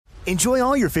Enjoy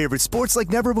all your favorite sports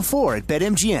like never before at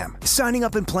BetMGM. Signing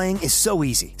up and playing is so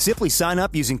easy. Simply sign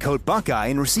up using code Buckeye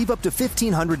and receive up to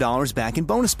 $1,500 back in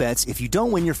bonus bets if you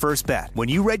don't win your first bet. When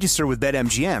you register with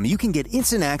BetMGM, you can get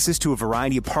instant access to a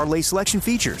variety of parlay selection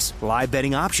features, live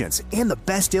betting options, and the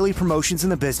best daily promotions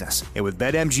in the business. And with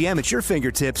BetMGM at your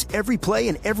fingertips, every play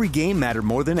and every game matter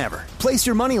more than ever. Place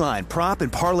your moneyline, prop,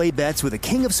 and parlay bets with the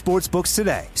king of sportsbooks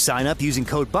today. Sign up using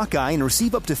code Buckeye and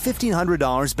receive up to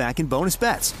 $1,500 back in bonus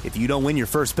bets if you don't win your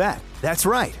first bet. That's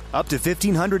right, up to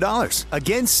 $1,500.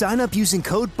 Again, sign up using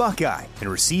code Buckeye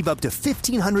and receive up to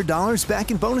 $1,500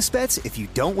 back in bonus bets if you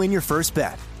don't win your first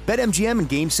bet. BetMGM and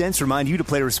GameSense remind you to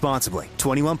play responsibly.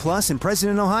 21 plus and present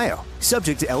in Ohio.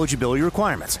 Subject to eligibility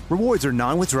requirements. Rewards are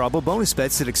non-withdrawable bonus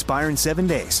bets that expire in 7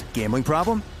 days. Gambling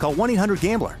problem? Call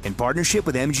 1-800-GAMBLER in partnership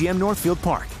with MGM Northfield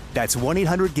Park. That's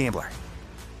 1-800-GAMBLER.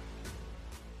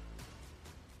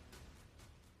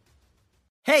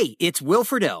 Hey, it's Will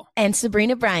Friedle. And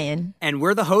Sabrina Bryan. And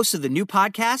we're the hosts of the new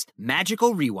podcast,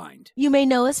 Magical Rewind. You may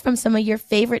know us from some of your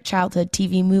favorite childhood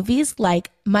TV movies like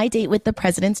My Date with the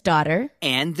President's Daughter.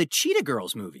 And the Cheetah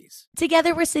Girls movies.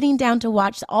 Together, we're sitting down to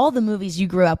watch all the movies you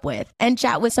grew up with and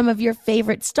chat with some of your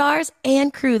favorite stars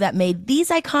and crew that made these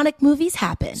iconic movies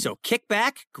happen. So kick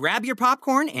back, grab your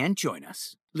popcorn, and join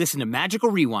us. Listen to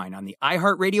Magical Rewind on the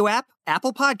iHeartRadio app,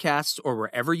 Apple Podcasts, or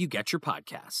wherever you get your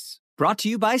podcasts. Brought to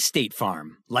you by State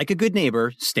Farm. Like a good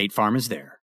neighbor, State Farm is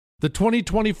there. The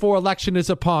 2024 election is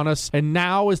upon us, and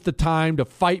now is the time to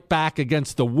fight back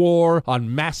against the war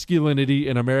on masculinity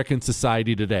in American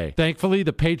society today. Thankfully,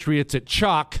 the patriots at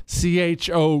CHOQ,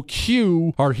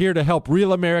 C-H-O-Q, are here to help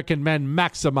real American men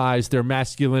maximize their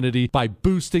masculinity by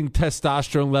boosting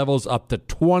testosterone levels up to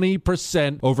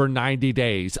 20% over 90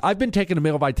 days. I've been taking a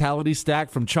male vitality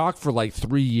stack from CHOQ for like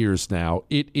 3 years now.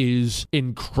 It is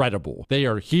incredible. They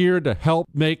are here to help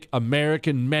make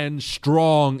American men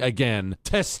strong again.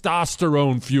 Testosterone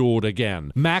fueled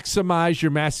again. Maximize your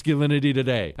masculinity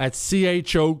today at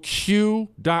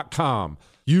CHOQ.com.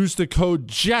 Use the code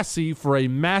Jesse for a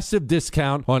massive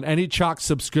discount on any CHOQ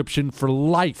subscription for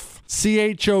life.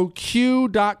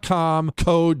 CHOQ.com,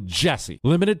 code Jesse.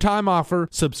 Limited time offer.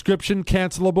 Subscription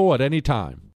cancelable at any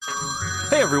time.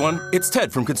 Hey everyone, it's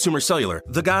Ted from Consumer Cellular,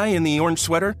 the guy in the orange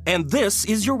sweater, and this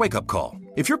is your wake-up call.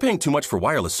 If you're paying too much for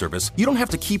wireless service, you don't have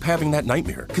to keep having that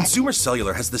nightmare. Consumer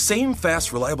Cellular has the same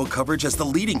fast, reliable coverage as the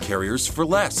leading carriers for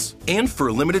less. And for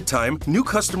a limited time, new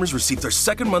customers receive their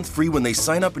second month free when they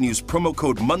sign up and use promo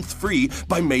code MONTHFREE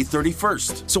by May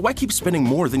 31st. So why keep spending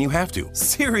more than you have to?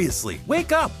 Seriously,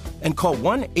 wake up and call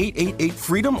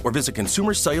 1-888-FREEDOM or visit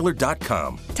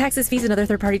consumercellular.com. Taxes, fees, and other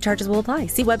third-party charges will apply.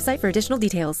 See website for additional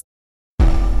details.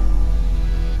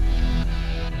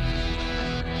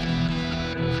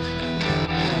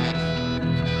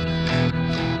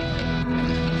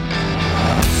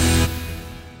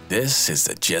 This is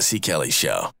the Jesse Kelly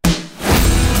Show.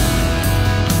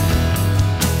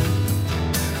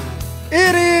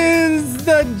 It is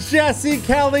the Jesse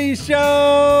Kelly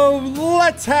Show.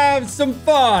 Let's have some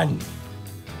fun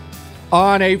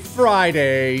on a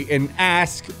Friday, an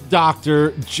Ask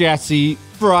Dr. Jesse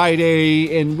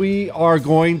Friday, and we are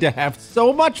going to have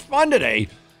so much fun today,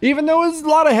 even though it's a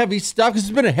lot of heavy stuff, because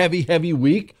it's been a heavy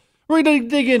week. We're going to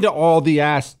dig into all the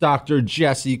Ask Dr.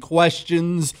 Jesse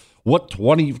questions, what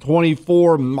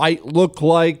 2024 might look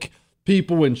like.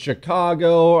 People in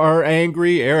Chicago are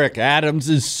angry. Eric Adams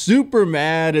is super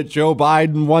mad at Joe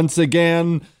Biden once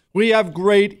again. We have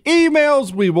great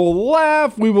emails. We will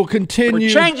laugh. We will continue.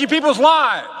 We're changing people's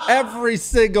lives every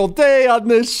single day on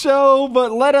this show.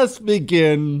 But let us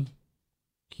begin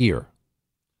here.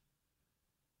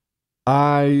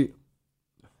 I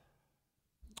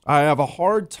have a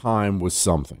hard time with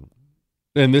something.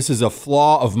 And this is a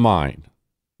flaw of mine.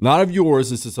 Not of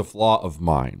yours, this is a flaw of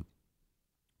mine.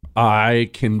 I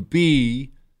can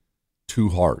be too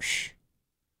harsh.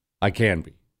 I can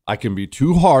be. I can be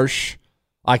too harsh.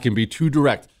 I can be too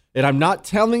direct. And I'm not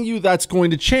telling you that's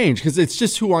going to change because it's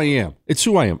just who I am. It's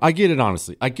who I am. I get it,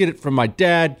 honestly. I get it from my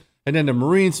dad, and then the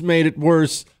Marines made it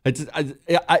worse.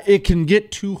 It can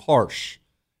get too harsh,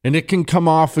 and it can come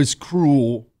off as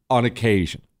cruel on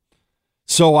occasion.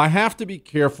 So I have to be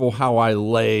careful how I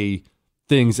lay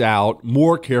things out,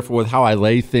 more careful with how I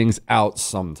lay things out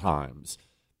sometimes.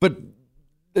 But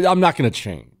I'm not going to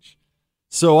change.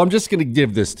 So I'm just going to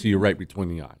give this to you right between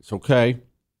the eyes, okay?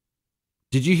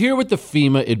 Did you hear what the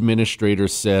FEMA administrator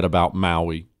said about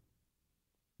Maui?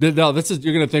 No, you're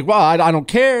going to think, well, I don't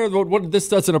care. This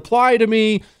doesn't apply to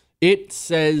me. It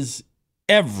says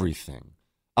everything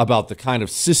about the kind of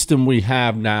system we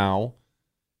have now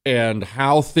and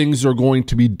how things are going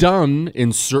to be done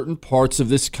in certain parts of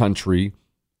this country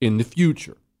in the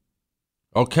future.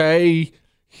 Okay,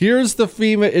 here's the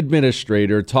FEMA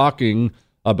administrator talking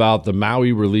about the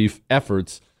Maui relief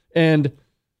efforts and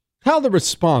how the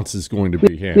response is going to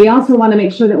be handled. We also want to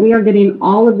make sure that we are getting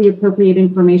all of the appropriate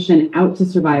information out to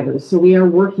survivors. So we are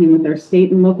working with our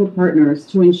state and local partners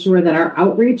to ensure that our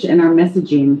outreach and our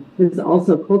messaging is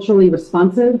also culturally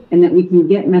responsive and that we can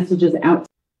get messages out.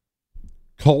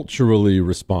 Culturally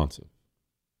responsive.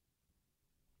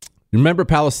 You remember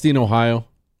Palestine, Ohio,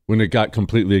 when it got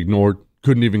completely ignored?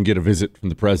 Couldn't even get a visit from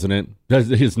the president.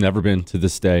 He's never been to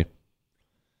this day.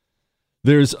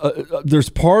 There's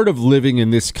part of living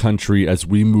in this country as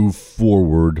we move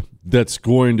forward that's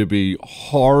going to be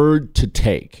hard to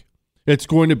take. It's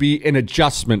going to be an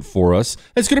adjustment for us.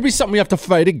 It's going to be something we have to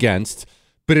fight against,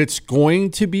 but it's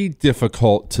going to be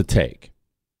difficult to take.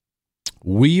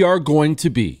 We are going to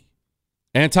be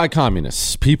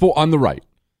anti-communists, people on the right.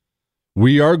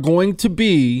 We are going to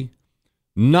be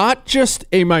not just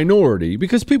a minority,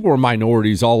 because people are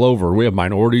minorities all over. We have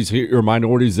minorities here,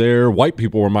 minorities there. White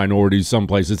people are minorities some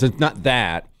places. It's not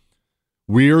that.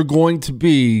 We are going to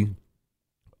be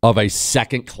of a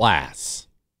second class,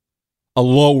 a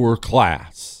lower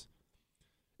class.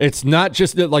 It's not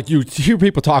just that, like, you hear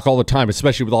people talk all the time,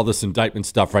 especially with all this indictment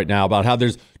stuff right now, about how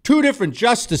there's two different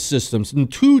justice systems and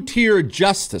two-tier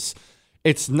justice.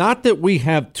 It's not that we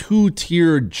have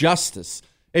two-tier justice.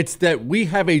 It's that we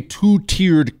have a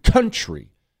two-tiered country,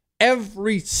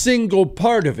 every single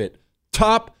part of it,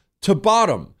 top to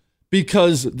bottom,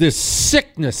 because this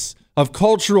sickness of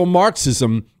cultural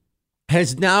Marxism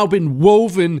has now been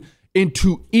woven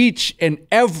into each and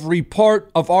every part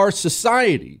of our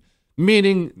society,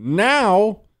 meaning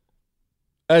now,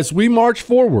 as we march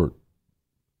forward,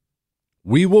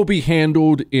 we will be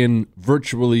handled in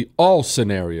virtually all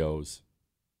scenarios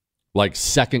like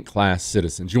second-class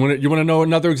citizens. You want to know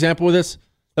another example of this?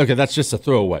 Okay, that's just a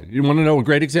throwaway. You want to know a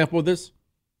great example of this?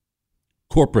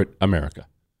 Corporate America.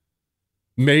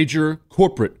 Major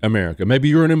corporate America. Maybe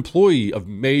you're an employee of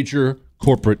major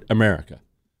corporate America.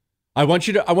 I want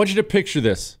you to picture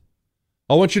this.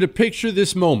 I want you to picture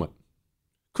this moment.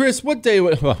 Chris, what day?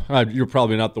 Well, you're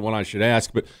probably not the one I should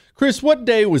ask, but Chris, what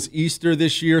day was Easter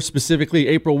this year specifically?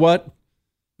 April what?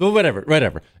 Well,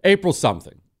 whatever. April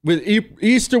something.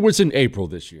 Easter was in April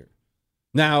this year.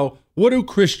 Now, what do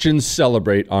Christians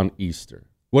celebrate on Easter?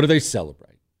 What do they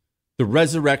celebrate? The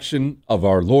resurrection of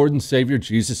our Lord and Savior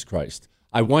Jesus Christ.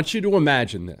 I want you to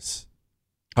imagine this.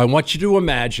 I want you to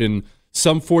imagine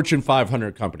some Fortune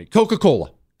 500 company,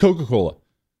 Coca-Cola,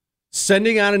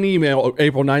 sending out an email,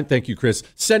 April 9th, thank you, Chris,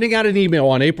 sending out an email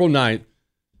on April 9th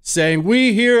saying,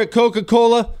 we here at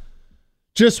Coca-Cola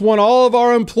just want all of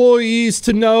our employees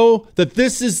to know that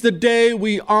this is the day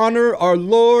we honor our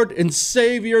Lord and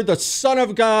Savior, the Son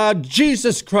of God,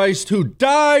 Jesus Christ, who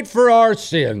died for our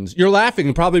sins. You're laughing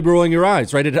and probably rolling your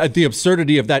eyes, right, at the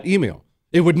absurdity of that email.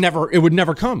 It would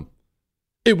never come.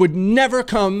 It would never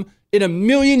come in a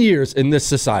million years in this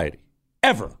society,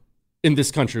 ever, in this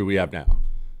country we have now.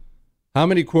 How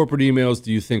many corporate emails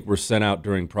do you think were sent out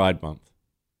during Pride Month?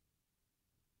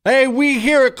 Hey, we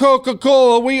here at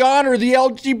Coca-Cola, we honor the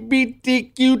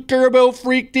LGBTQ turbo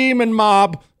freak demon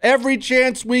mob every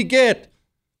chance we get.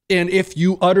 And if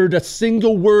you uttered a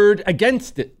single word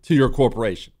against it to your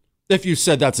corporation, if you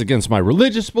said that's against my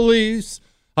religious beliefs,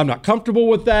 I'm not comfortable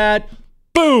with that,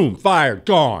 boom, fired,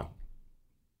 gone.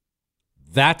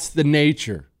 That's the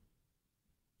nature.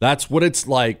 That's what it's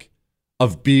like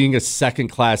of being a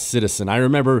second-class citizen. I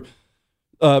remember,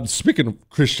 speaking of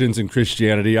Christians and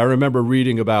Christianity, I remember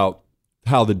reading about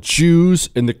how the Jews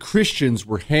and the Christians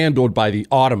were handled by the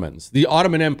Ottomans. The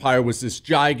Ottoman Empire was this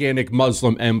gigantic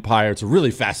Muslim empire. It's a really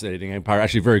fascinating empire,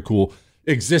 actually very cool.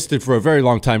 Existed for a very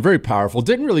long time, very powerful.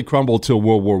 Didn't really crumble till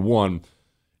World War I.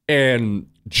 And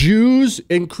Jews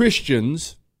and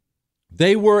Christians,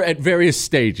 they were at various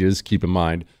stages, keep in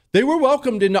mind, they were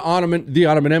welcomed into the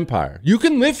Ottoman Empire. You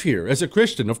can live here as a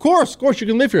Christian. Of course, you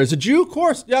can live here. As a Jew, of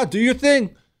course, yeah, do your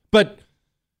thing. But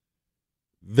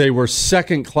they were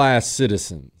second-class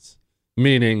citizens,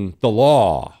 meaning the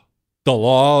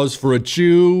laws for a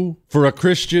Jew, for a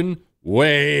Christian,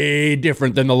 way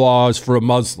different than the laws for a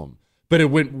Muslim. But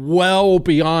it went well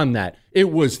beyond that.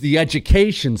 It was the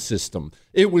education system.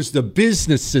 It was the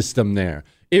business system there.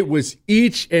 It was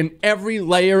each and every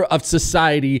layer of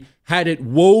society had it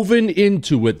woven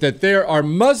into it that there are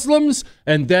Muslims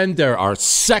and then there are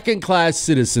second-class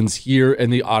citizens here in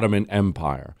the Ottoman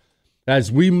Empire.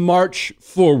 As we march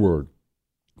forward,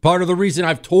 part of the reason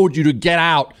I've told you to get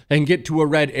out and get to a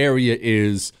red area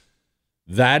is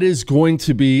that is going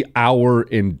to be our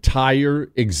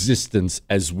entire existence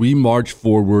as we march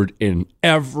forward in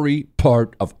every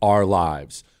part of our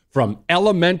lives. from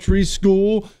elementary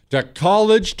school to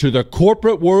college to the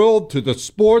corporate world to the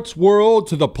sports world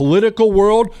to the political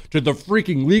world to the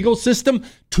freaking legal system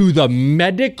to the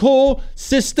medical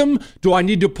system. Do I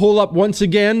need to pull up once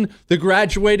again the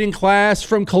graduating class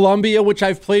from Columbia, which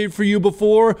I've played for you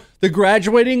before? The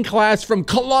graduating class from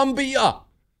Columbia.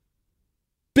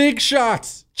 Big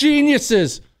shots,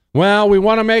 geniuses. Well, we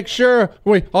want to make sure.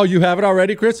 Wait, oh, you have it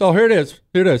already, Chris? Oh, here it is.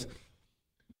 Here it is.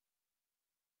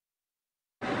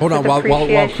 Hold on,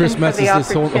 while Chris messes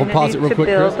this whole pause it real quick,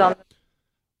 Chris.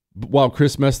 While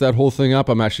Chris messed that whole thing up,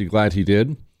 I'm actually glad he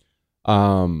did.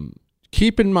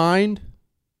 Keep in mind,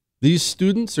 these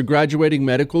students are graduating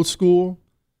medical school.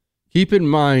 Keep in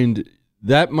mind,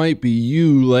 that might be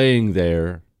you laying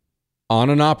there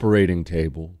on an operating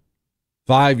table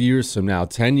 5 years from now,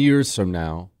 10 years from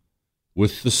now,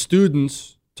 with the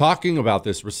students talking about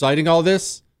this, reciting all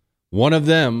this. One of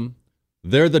them,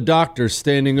 they're the doctor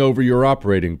standing over your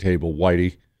operating table,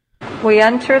 Whitey. We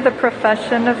enter the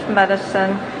profession of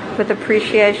medicine with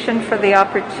appreciation for the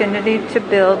opportunity to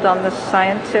build on the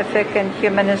scientific and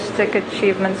humanistic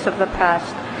achievements of the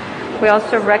past. We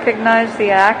also recognize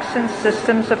the acts and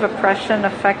systems of oppression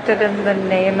affected in the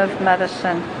name of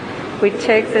medicine. We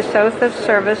take this oath of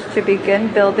service to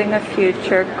begin building a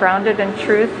future grounded in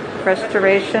truth,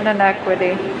 restoration, and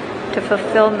equity to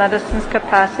fulfill medicine's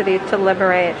capacity to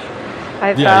liberate.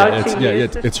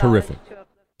 It's horrific.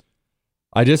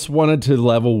 I just wanted to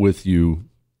level with you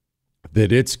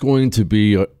that it's going to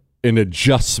be an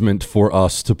adjustment for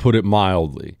us, to put it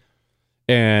mildly.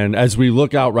 And as we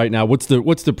look out right now, what's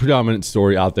the predominant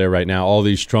story out there right now? All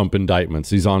these Trump indictments.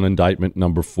 He's on indictment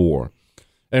number 4.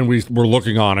 And we're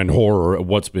looking on in horror at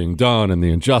what's being done and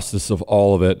the injustice of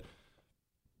all of it.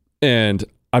 And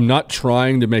I'm not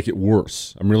trying to make it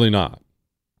worse. I'm really not.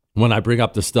 When I bring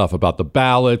up the stuff about the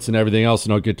ballots and everything else,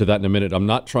 and I'll get to that in a minute, I'm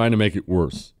not trying to make it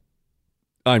worse.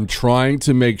 I'm trying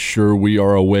to make sure we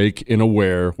are awake and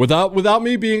aware, without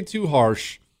me being too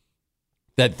harsh,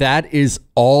 that is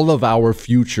all of our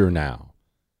future now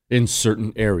in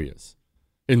certain areas.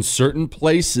 In certain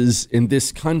places in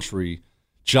this country,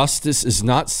 justice is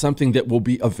not something that will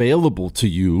be available to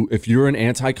you if you're an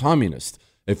anti-communist.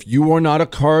 If you are not a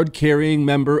card-carrying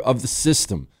member of the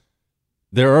system,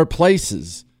 there are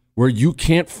places where you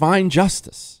can't find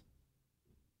justice,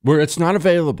 where it's not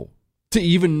available to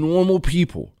even normal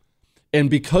people. And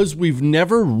because we've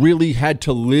never really had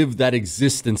to live that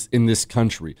existence in this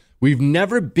country, we've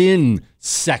never been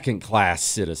second-class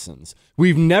citizens.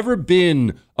 We've never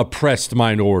been oppressed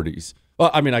minorities.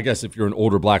 Well, I mean, I guess if you're an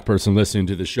older black person listening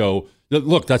to the show,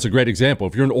 look, that's a great example.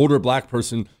 If you're an older black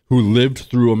person who lived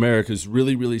through America's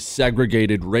really, really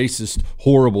segregated, racist,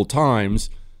 horrible times,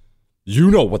 you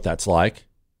know what that's like.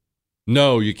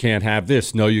 No, you can't have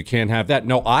this. No, you can't have that.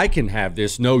 No, I can have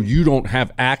this. No, you don't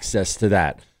have access to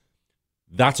that.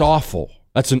 That's awful.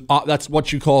 That's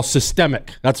what you call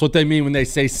systemic. That's what they mean when they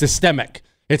say systemic.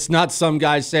 It's not some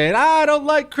guy saying, I don't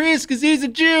like Chris because he's a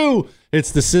Jew.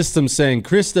 It's the system saying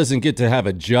Chris doesn't get to have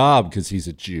a job because he's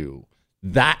a Jew.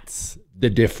 That's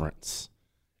the difference.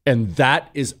 And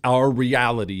that is our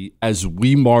reality as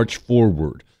we march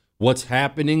forward. What's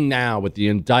happening now with the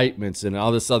indictments and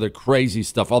all this other crazy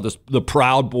stuff, all this, the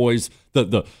Proud Boys,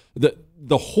 the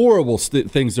horrible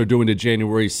things they're doing to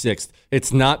January 6th.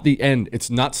 It's not the end. It's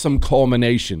not some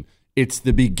culmination. It's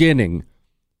the beginning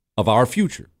of our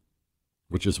future,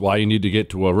 which is why you need to get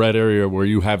to a red area where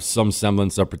you have some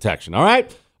semblance of protection. All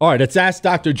right? All right, it's Ask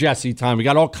Dr. Jesse time. We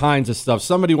got all kinds of stuff.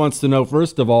 Somebody wants to know,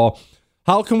 first of all,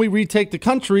 how can we retake the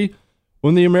country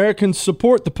when the Americans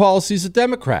support the policies of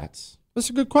Democrats? That's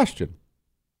a good question.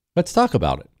 Let's talk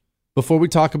about it. Before we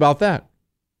talk about that,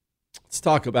 let's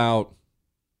talk about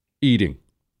eating.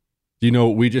 Do you know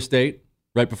what we just ate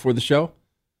right before the show?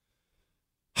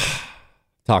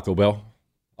 Taco Bell.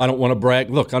 I don't want to brag.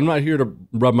 Look, I'm not here to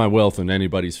rub my wealth in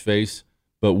anybody's face,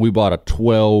 but we bought a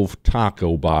 12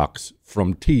 taco box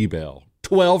from T-Bell.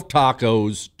 12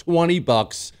 tacos,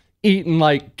 $20, eating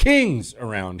like kings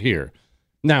around here.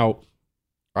 Now,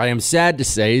 I am sad to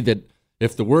say that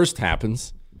if the worst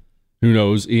happens, who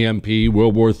knows, EMP,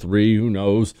 World War III, who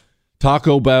knows,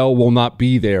 Taco Bell will not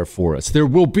be there for us. There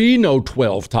will be no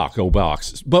 12 taco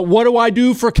boxes. But what do I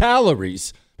do for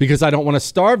calories? Because I don't want to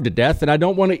starve to death and I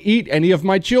don't want to eat any of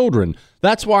my children.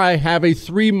 That's why I have a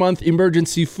 3-month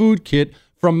emergency food kit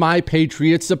from My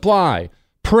Patriot Supply.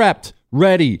 Prepped,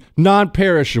 ready,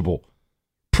 non-perishable.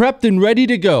 Prepped and ready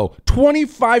to go.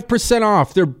 25%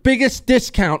 off, their biggest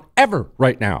discount ever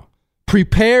right now.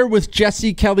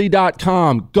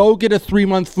 PrepareWithJesseKelly.com. Go get a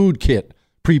 3-month food kit.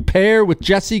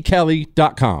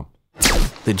 PrepareWithJesseKelly.com.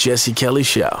 The Jesse Kelly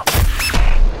Show.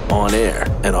 on air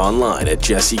and online at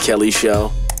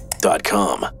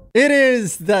jessekellyshow.com. It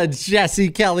is the Jesse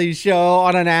Kelly Show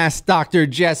on an Ask Dr.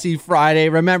 Jesse Friday.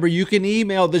 Remember, you can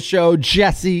email the show,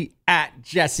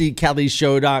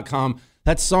 jesse@jessekellyshow.com.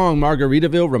 That song,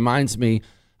 Margaritaville, reminds me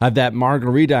of that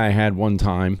margarita I had one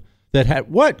time that had,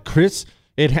 what, Chris?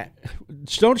 It had,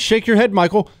 don't shake your head,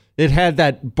 Michael. It had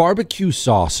that barbecue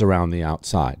sauce around the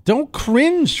outside. Don't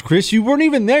cringe, Chris. You weren't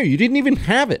even there. You didn't even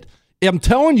have it. I'm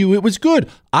telling you, it was good.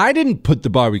 I didn't put the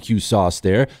barbecue sauce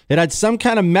there. It had some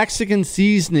kind of Mexican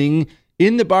seasoning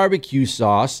in the barbecue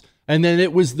sauce, and then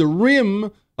it was the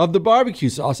rim of the barbecue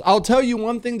sauce. I'll tell you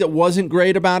one thing that wasn't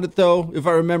great about it, though, if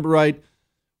I remember right.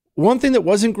 One thing that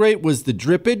wasn't great was the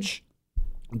drippage.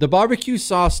 The barbecue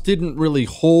sauce didn't really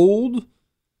hold,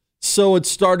 so it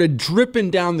started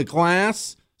dripping down the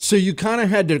glass. So you kind of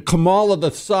had to Kamala the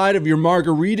side of your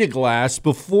margarita glass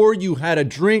before you had a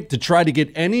drink to try to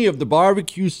get any of the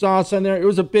barbecue sauce on there. It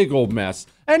was a big old mess.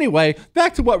 Anyway,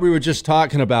 back to what we were just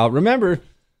talking about. Remember,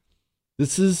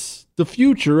 this is the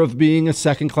future of being a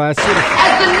second-class citizen.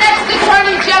 As the next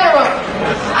Attorney General,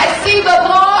 I see the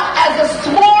law as a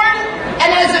sword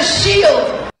and as a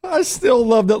shield. I still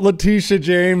love that Letitia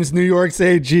James, New York's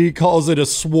AG, calls it a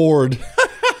sword.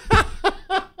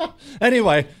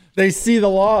 Anyway, they see the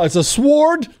law as a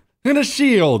sword and a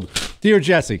shield. Dear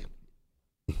Jesse,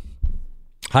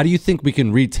 how do you think we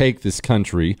can retake this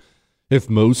country if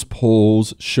most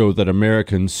polls show that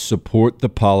Americans support the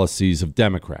policies of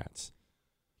Democrats?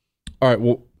 All right,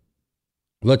 well,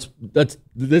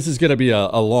 this is going to be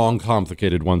a long,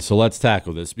 complicated one, so let's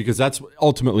tackle this because that's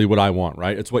ultimately what I want,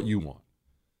 right? It's what you want.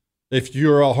 If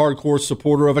you're a hardcore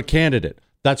supporter of a candidate,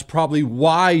 that's probably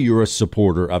why you're a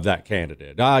supporter of that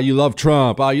candidate. You love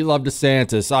Trump. You love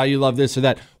DeSantis. You love this or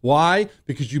that. Why?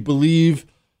 Because you believe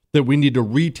that we need to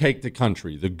retake the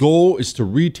country. The goal is to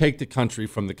retake the country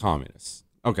from the communists.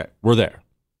 Okay, we're there.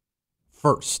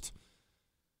 First,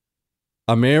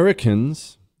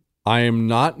 Americans, I am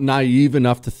not naive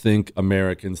enough to think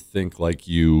Americans think like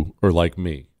you or like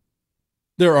me.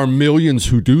 There are millions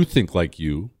who do think like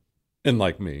you and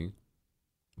like me.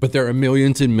 But there are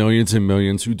millions and millions and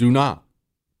millions who do not.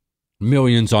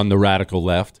 Millions on the radical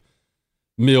left.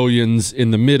 Millions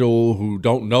in the middle who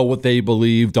don't know what they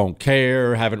believe, don't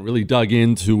care, haven't really dug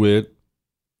into it.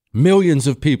 Millions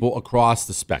of people across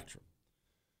the spectrum.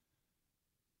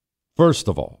 First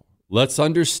of all, let's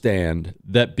understand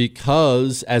that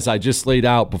because, as I just laid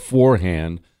out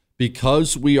beforehand,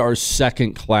 because we are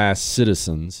second-class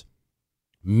citizens,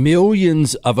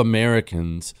 millions of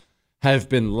Americans have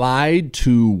been lied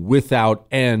to without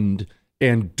end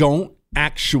and don't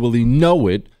actually know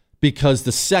it because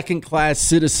the second-class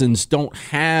citizens don't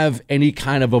have any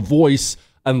kind of a voice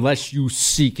unless you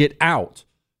seek it out.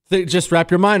 Just wrap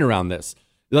your mind around this.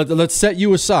 Let's set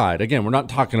you aside. Again, we're not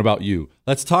talking about you.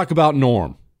 Let's talk about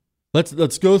Norm.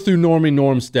 Let's go through Normie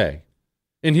Norm's day.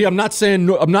 And here, I'm not saying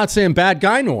bad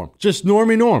guy Norm, just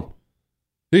Normie Norm.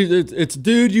 It's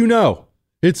dude you know.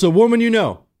 It's a woman you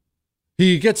know.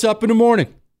 He gets up in the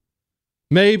morning.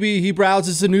 Maybe he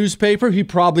browses the newspaper. He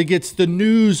probably gets the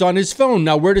news on his phone.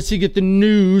 Now, where does he get the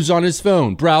news on his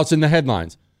phone? Browsing the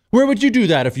headlines. Where would you do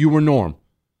that if you were Norm?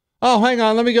 Oh, hang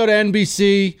on. Let me go to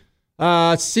NBC,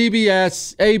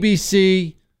 CBS,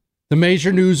 ABC, the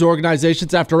major news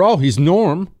organizations. After all, he's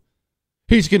Norm.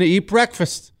 He's going to eat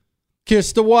breakfast,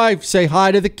 kiss the wife, say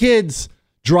hi to the kids,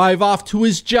 drive off to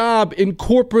his job in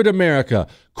corporate America.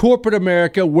 Corporate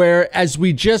America, where, as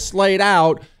we just laid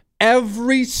out,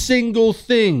 every single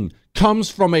thing comes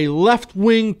from a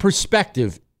left-wing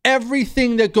perspective.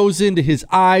 Everything that goes into his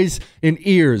eyes and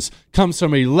ears comes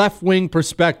from a left-wing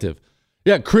perspective.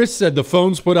 Yeah, Chris said the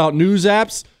phones put out news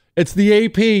apps. It's the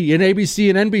AP and ABC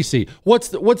and NBC. What's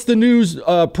the news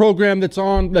program that's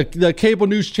on, the cable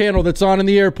news channel that's on in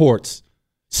the airports?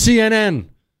 CNN.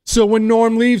 So when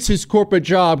Norm leaves his corporate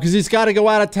job, because he's got to go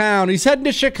out of town, he's heading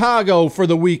to Chicago for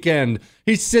the weekend.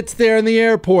 He sits there in the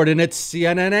airport, and it's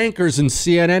CNN anchors and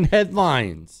CNN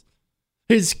headlines.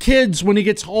 His kids, when he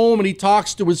gets home and he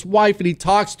talks to his wife and he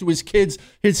talks to his kids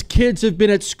have been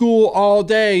at school all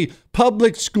day,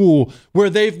 public school,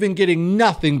 where they've been getting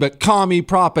nothing but commie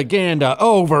propaganda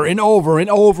over and over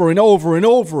and over and over and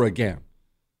over again.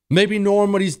 Maybe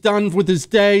Norm, when he's done with his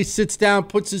day, sits down,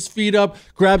 puts his feet up,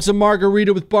 grabs a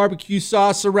margarita with barbecue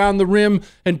sauce around the rim,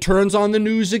 and turns on the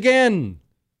news again,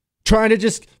 trying to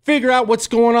just figure out what's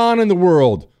going on in the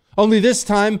world. Only this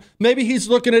time, maybe he's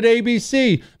looking at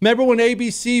ABC. Remember when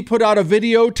ABC put out a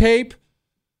videotape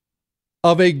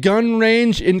of a gun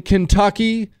range in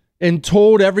Kentucky and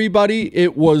told everybody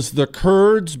it was the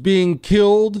Kurds being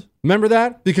killed Remember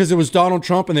that? Because it was Donald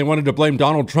Trump and they wanted to blame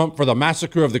Donald Trump for the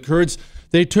massacre of the Kurds.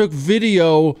 They took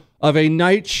video of a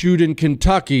night shoot in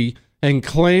Kentucky and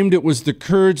claimed it was the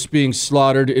Kurds being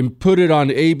slaughtered and put it on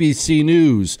ABC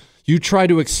News. You try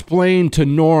to explain to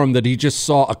Norm that he just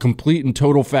saw a complete and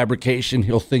total fabrication,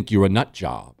 he'll think you're a nut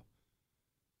job.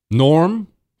 Norm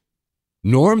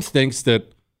thinks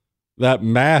that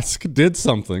mask did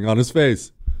something on his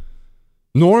face.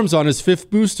 Norm's on his 5th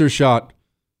booster shot,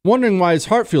 wondering why his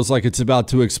heart feels like it's about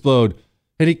to explode.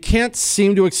 And he can't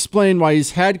seem to explain why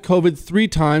he's had COVID 3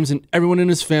 times and everyone in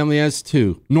his family has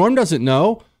too. Norm doesn't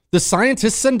know. The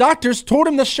scientists and doctors told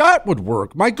him the shot would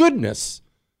work. My goodness.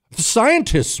 The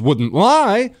scientists wouldn't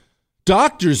lie.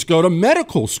 Doctors go to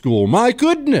medical school. My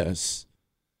goodness.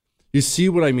 You see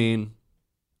what I mean?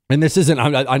 And this isn't,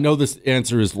 I know this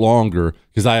answer is longer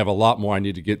because I have a lot more I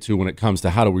need to get to when it comes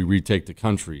to how do we retake the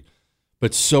country.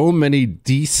 But so many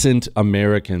decent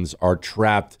Americans are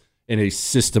trapped in a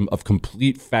system of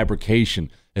complete fabrication.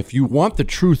 If you want the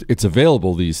truth, it's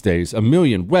available these days. A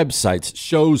million websites,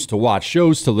 shows to watch,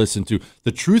 shows to listen to.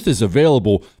 The truth is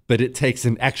available, but it takes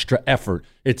an extra effort.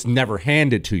 It's never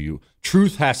handed to you.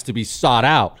 Truth has to be sought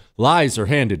out. Lies are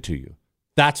handed to you.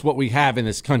 That's what we have in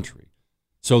this country.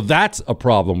 So that's a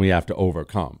problem we have to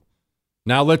overcome.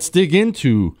 Now let's dig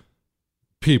into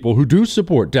people who do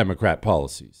support Democrat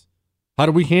policies. How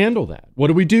do we handle that? What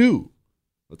do we do?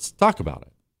 Let's talk about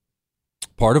it.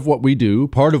 Part of what we do,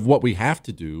 part of what we have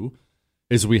to do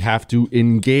is we have to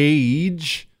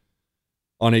engage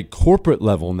on a corporate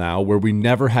level now where we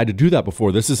never had to do that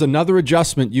before. This is another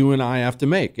adjustment you and I have to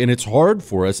make, and it's hard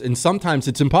for us, and sometimes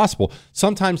it's impossible.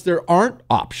 Sometimes there aren't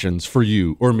options for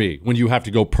you or me when you have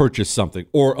to go purchase something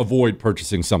or avoid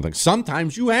purchasing something.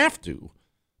 Sometimes you have to.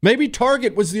 Maybe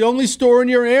Target was the only store in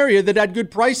your area that had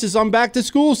good prices on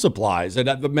back-to-school supplies,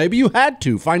 and maybe you had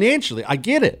to financially. I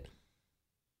get it.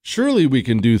 Surely we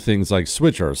can do things like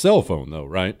switch our cell phone, though,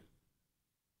 right?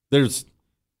 There's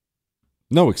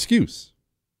no excuse.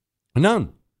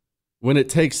 None. When it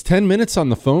takes 10 minutes on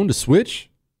the phone to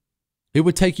switch, it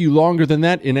would take you longer than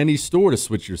that in any store to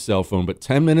switch your cell phone. But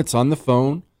 10 minutes on the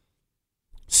phone,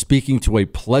 speaking to a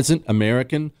pleasant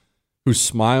American who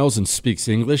smiles and speaks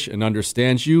English and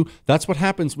understands you, that's what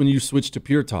happens when you switch to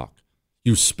Pure Talk.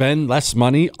 You spend less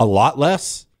money, a lot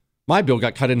less. My bill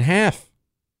got cut in half.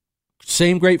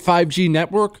 Same great 5G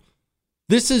network.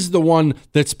 This is the one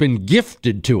that's been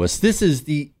gifted to us. This is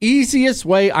the easiest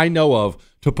way I know of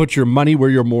to put your money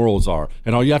where your morals are.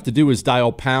 And all you have to do is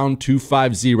dial pound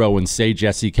 250 and say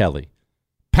Jesse Kelly.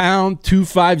 Pound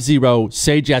 250,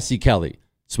 say Jesse Kelly.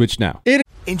 Switch now.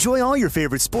 Enjoy all your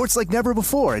favorite sports like never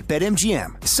before at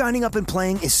BetMGM. Signing up and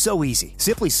playing is so easy.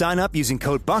 Simply sign up using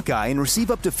code Buckeye and receive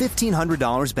up to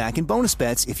 $1,500 back in bonus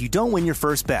bets if you don't win your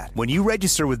first bet. When you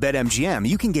register with BetMGM,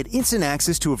 you can get instant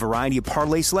access to a variety of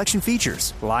parlay selection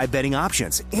features, live betting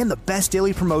options, and the best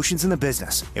daily promotions in the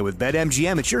business. And with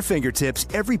BetMGM at your fingertips,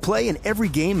 every play and every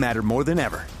game matter more than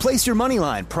ever. Place your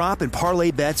moneyline, prop, and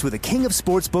parlay bets with the king of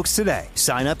sportsbooks today.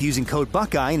 Sign up using code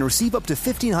Buckeye and receive up to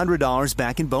 $1,500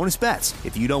 back in bonus bets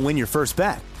if you don't win your first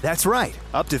bet. That's right,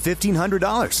 up to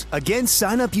 $1,500. Again,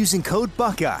 sign up using code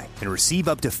Buckeye and receive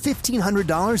up to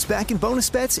 $1,500 back in bonus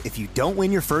bets if you don't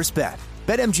win your first bet.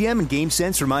 BetMGM and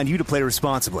GameSense remind you to play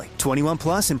responsibly. 21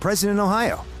 plus and present in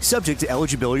Ohio. Subject to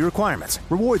eligibility requirements.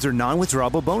 Rewards are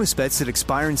non-withdrawable bonus bets that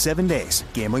expire in 7 days.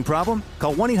 Gambling problem?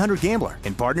 Call 1-800-GAMBLER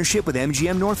in partnership with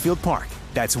MGM Northfield Park.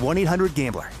 That's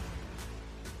 1-800-GAMBLER.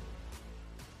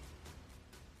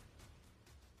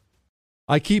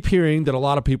 I keep hearing that a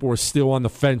lot of people are still on the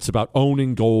fence about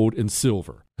owning gold and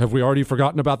silver. Have we already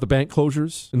forgotten about the bank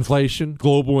closures, inflation,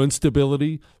 global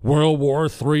instability, World War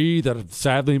III that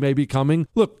sadly may be coming?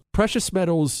 Look, precious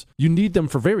metals, you need them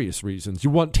for various reasons. You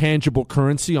want tangible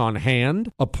currency on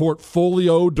hand, a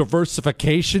portfolio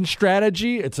diversification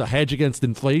strategy. It's a hedge against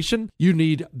inflation. You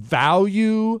need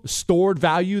value, stored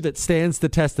value that stands the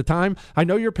test of time. I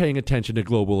know you're paying attention to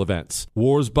global events.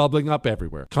 Wars bubbling up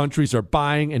everywhere. Countries are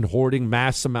buying and hoarding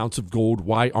mass amounts of gold.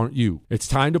 Why aren't you? It's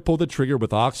time to pull the trigger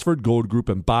with Oxford Gold Group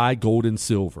and buy gold and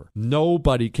silver.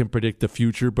 Nobody can predict the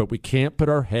future, but we can't put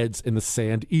our heads in the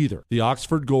sand either. The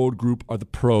Oxford Gold Group are the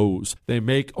pros. They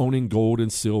make owning gold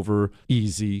and silver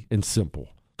easy and simple.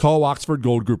 Call Oxford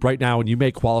Gold Group right now and you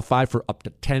may qualify for up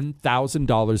to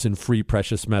 $10,000 in free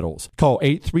precious metals. Call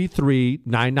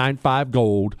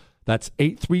 833-995-GOLD. That's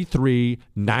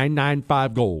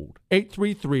 833-995-GOLD.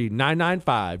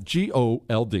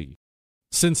 833-995-GOLD.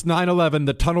 Since 9/11,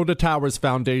 the Tunnel to Towers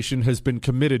Foundation has been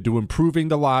committed to improving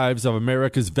the lives of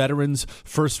America's veterans,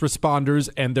 first responders,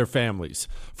 and their families.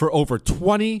 For over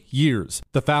 20 years,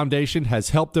 the foundation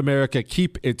has helped America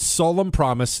keep its solemn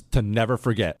promise to never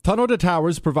forget. Tunnel to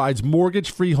Towers provides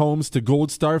mortgage-free homes to Gold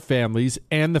Star families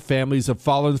and the families of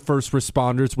fallen first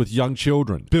responders with young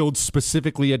children, builds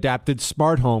specifically adapted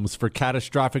smart homes for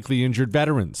catastrophically injured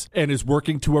veterans, and is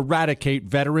working to eradicate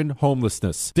veteran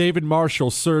homelessness. David Marshall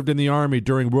served in the Army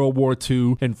during World War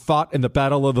II and fought in the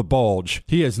Battle of the Bulge.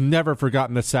 He has never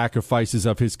forgotten the sacrifices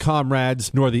of his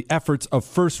comrades nor the efforts of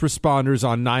first responders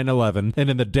on 9/11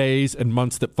 and in the days and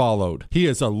months that followed. He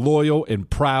is a loyal and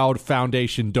proud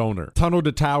foundation donor. Tunnel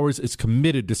to Towers is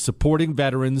committed to supporting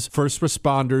veterans, first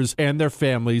responders, and their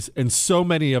families, and so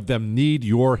many of them need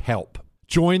your help.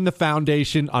 Join the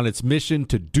foundation on its mission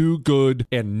to do good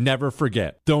and never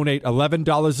forget. Donate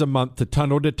 $11 a month to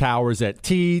Tunnel to Towers at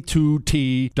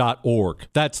T2T.org.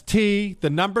 That's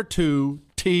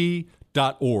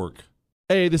T2T.org.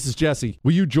 Hey, this is Jesse.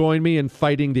 Will you join me in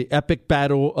fighting the epic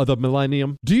battle of the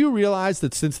millennium? Do you realize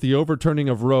that since the overturning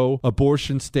of Roe,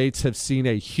 abortion states have seen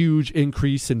a huge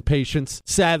increase in patients?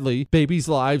 Sadly, babies'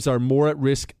 lives are more at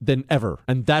risk than ever,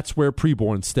 and that's where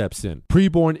Preborn steps in.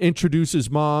 Preborn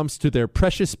introduces moms to their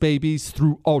precious babies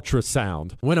through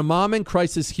ultrasound. When a mom in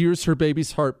crisis hears her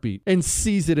baby's heartbeat and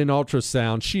sees it in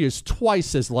ultrasound, she is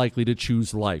twice as likely to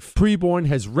choose life. Preborn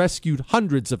has rescued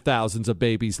hundreds of thousands of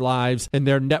babies' lives, and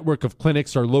their network of clinics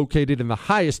are located in the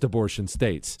highest abortion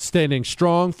states, standing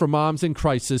strong for moms in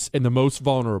crisis and the most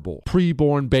vulnerable,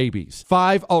 preborn babies.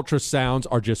 5 ultrasounds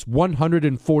are just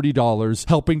 $140,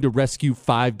 helping to rescue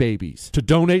 5 babies. To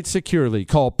donate securely,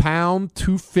 call pound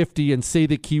 250 and say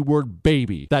the keyword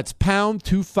baby. That's pound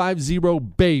 250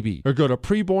 baby, or go to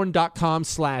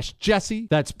preborn.com/Jesse.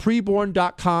 That's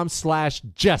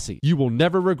preborn.com/Jesse. You will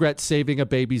never regret saving a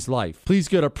baby's life. Please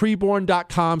go to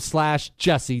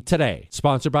preborn.com/Jesse today.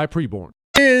 Sponsored by Preborn.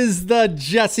 Is the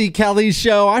Jesse Kelly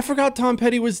Show. I forgot Tom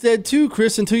Petty was dead too,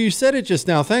 Chris, until you said it just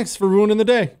now. Thanks for ruining the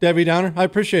day, Debbie Downer. I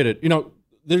appreciate it. You know,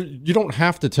 you don't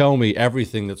have to tell me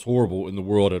everything that's horrible in the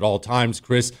world at all times,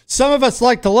 Chris. Some of us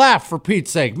like to laugh, for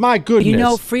Pete's sake. My goodness. You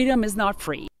know, freedom is not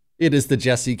free. It is the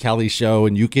Jesse Kelly Show,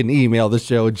 and you can email the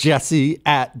show,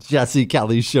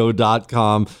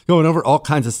 jesse@jessekellyshow.com. Going over all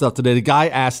kinds of stuff today. The guy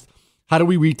asked, how do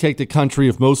we retake the country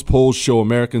if most polls show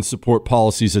Americans support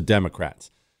policies of Democrats?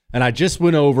 And I just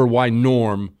went over why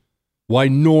Norm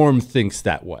thinks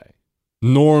that way.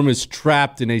 Norm is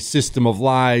trapped in a system of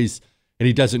lies, and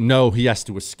he doesn't know he has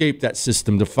to escape that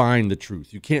system to find the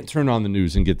truth. You can't turn on the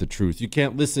news and get the truth. You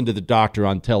can't listen to the doctor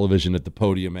on television at the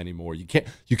podium anymore. You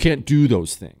can't do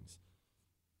those things.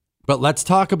 But let's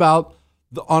talk about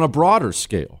on a broader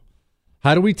scale.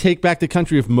 How do we take back the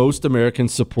country if most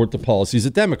Americans support the policies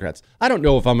of Democrats? I don't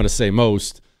know if I'm going to say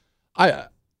most. I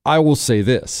will say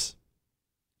this.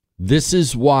 This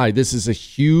is a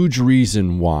huge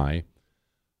reason why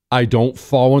I don't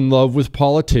fall in love with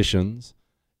politicians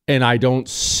and I don't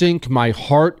sink my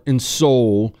heart and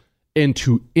soul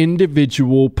into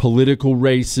individual political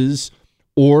races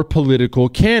or political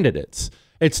candidates.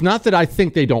 It's not that I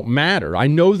think they don't matter. I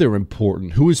know they're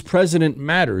important. Who is president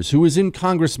matters. Who is in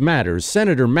Congress matters.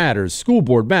 Senator matters. School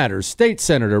board matters. State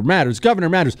senator matters. Governor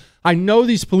matters. I know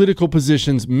these political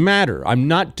positions matter. I'm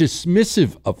not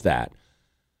dismissive of that.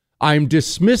 I'm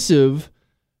dismissive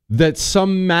that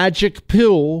some magic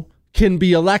pill can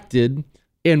be elected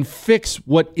and fix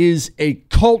what is a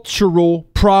cultural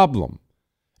problem.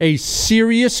 A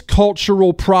serious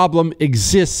cultural problem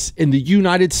exists in the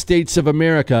United States of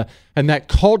America, and that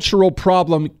cultural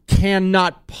problem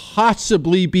cannot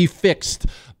possibly be fixed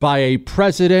by a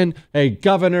president, a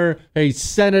governor, a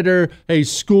senator, a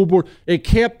school board. It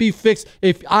can't be fixed.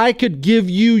 If I could give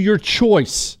you your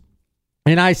choice,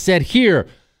 and I said, here,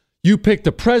 you pick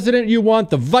the president you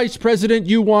want, the vice president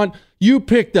you want. You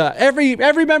pick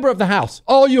every member of the House,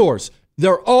 all yours.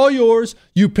 They're all yours.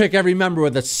 You pick every member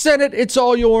of the Senate, it's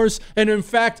all yours. And in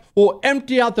fact, we'll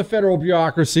empty out the federal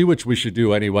bureaucracy, which we should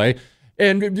do anyway.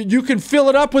 And you can fill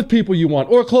it up with people you want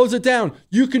or close it down.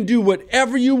 You can do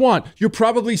whatever you want. You're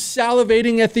probably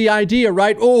salivating at the idea,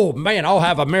 right? Oh, man, I'll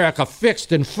have America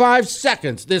fixed in 5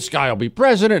 seconds. This guy will be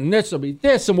president and this will be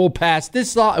this, and we'll pass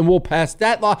this law and we'll pass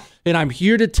that law. And I'm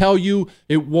here to tell you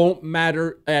it won't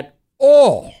matter at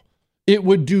all. It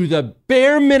would do the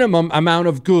bare minimum amount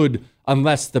of good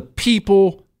unless the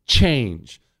people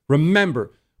change.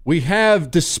 Remember, we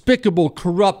have despicable,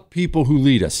 corrupt people who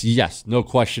lead us. Yes, no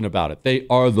question about it. They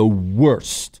are the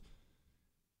worst.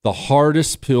 The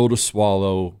hardest pill to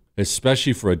swallow,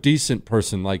 especially for a decent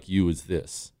person like you, is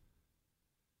this.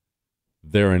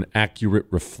 They're an accurate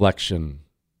reflection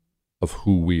of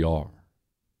who we are.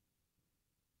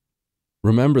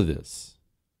 Remember this.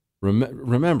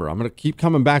 Remember, I'm going to keep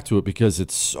coming back to it because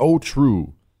it's so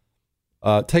true.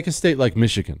 Take a state like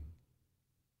Michigan.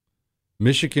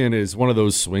 Michigan is one of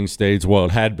those swing states. Well,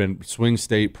 it had been swing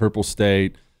state, purple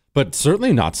state, but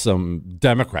certainly not some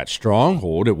Democrat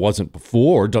stronghold. It wasn't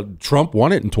before. Trump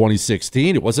won it in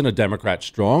 2016. It wasn't a Democrat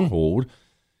stronghold.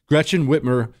 Gretchen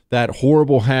Whitmer, that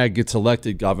horrible hag, gets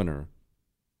elected governor.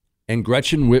 And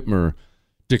Gretchen Whitmer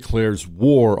declares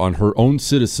war on her own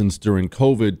citizens during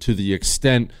COVID to the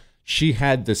extent she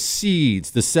had the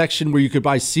seeds, the section where you could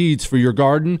buy seeds for your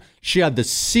garden. She had the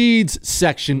seeds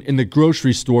section in the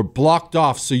grocery store blocked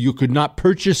off so you could not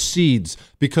purchase seeds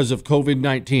because of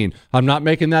COVID-19. I'm not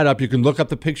making that up. You can look up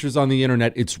the pictures on the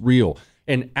internet. It's real.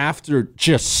 And after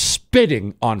just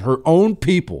spitting on her own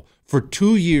people for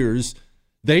 2 years,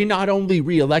 they not only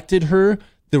reelected her,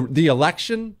 the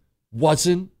election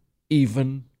wasn't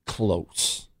even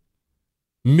close.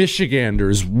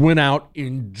 Michiganders went out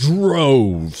in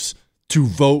droves to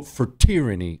vote for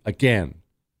tyranny again.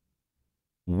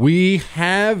 We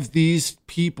have these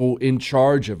people in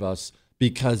charge of us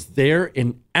because they're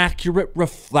an accurate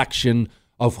reflection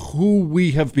of who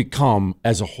we have become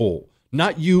as a whole.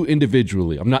 Not you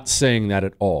individually. I'm not saying that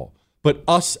at all. But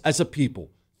us as a people,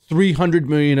 300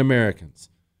 million Americans,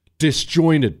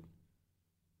 disjointed,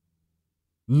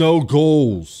 no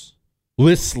goals,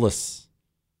 listless,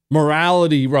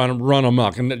 morality run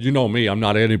amok. And you know me, I'm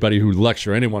not anybody who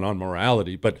lecture anyone on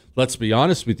morality, but let's be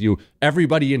honest with you,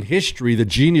 everybody in history, the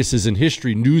geniuses in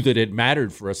history, knew that it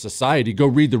mattered for a society. Go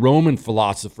read the Roman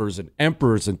philosophers and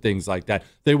emperors and things like that.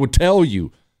 They would tell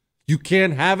you, you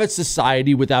can't have a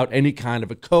society without any kind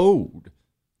of a code.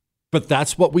 But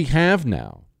that's what we have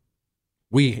now.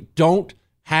 We don't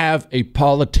have a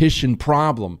politician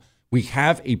problem. We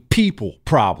have a people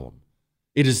problem.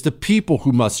 It is the people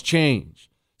who must change.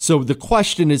 So the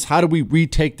question is, how do we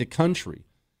retake the country?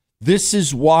 This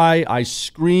is why I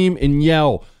scream and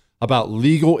yell about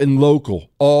legal and local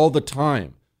all the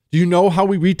time. Do you know how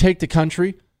we retake the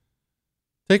country?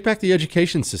 Take back the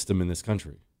education system in this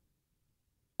country.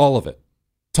 All of it,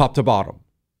 top to bottom.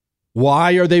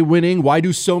 Why are they winning? Why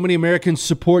do so many Americans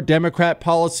support Democrat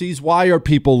policies? Why are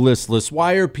people listless?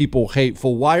 Why are people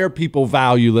hateful? Why are people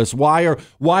valueless? Why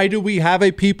do we have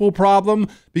a people problem?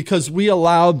 Because we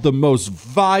allowed the most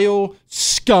vile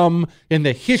scum in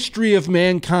the history of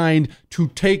mankind to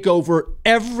take over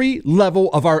every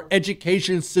level of our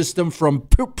education system from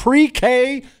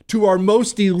pre-K to our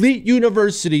most elite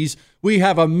universities. We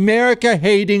have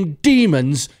America-hating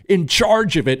demons in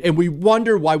charge of it, and we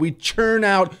wonder why we churn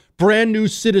out brand new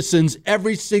citizens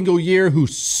every single year who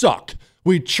suck.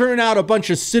 We churn out a bunch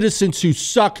of citizens who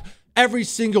suck every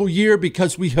single year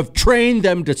because we have trained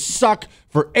them to suck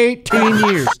for 18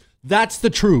 years. That's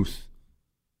the truth.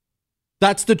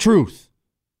 That's the truth.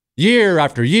 Year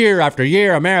after year after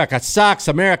year, America sucks,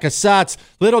 America sucks.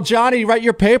 Little Johnny, write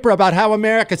your paper about how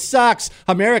America sucks.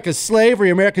 America's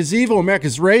slavery, America's evil,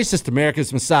 America's racist,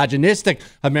 America's misogynistic.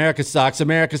 America sucks,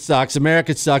 America sucks,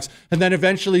 America sucks. And then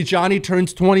eventually Johnny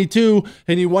turns 22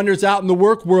 and he wanders out in the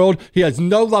work world. He has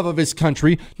no love of his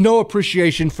country, no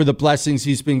appreciation for the blessings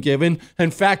he's been given.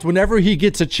 In fact, whenever he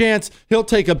gets a chance, he'll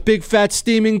take a big fat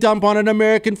steaming dump on an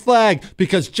American flag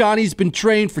because Johnny's been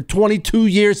trained for 22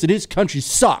 years that his country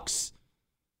sucks.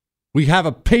 We have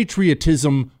a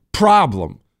patriotism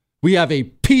problem. We have a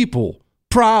people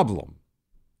problem.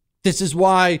 This is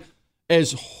why,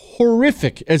 as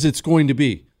horrific as it's going to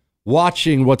be,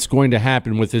 watching what's going to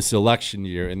happen with this election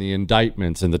year and the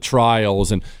indictments and the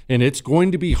trials, and it's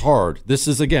going to be hard. This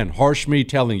is, again, harsh me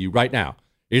telling you right now,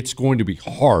 it's going to be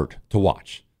hard to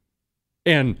watch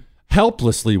and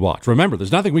helplessly watch. Remember,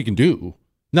 there's nothing we can do.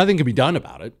 Nothing can be done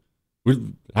about it.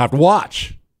 We have to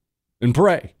watch and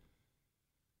pray.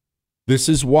 This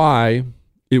is why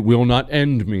it will not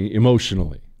end me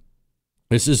emotionally.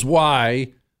 This is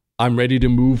why I'm ready to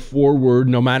move forward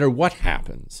no matter what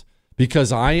happens,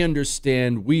 because I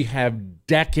understand we have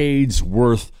decades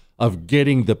worth of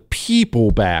getting the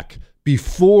people back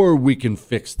before we can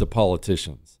fix the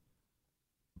politicians.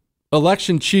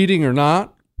 Election cheating or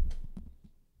not,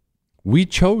 we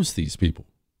chose these people.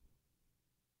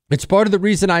 It's part of the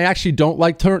reason I actually don't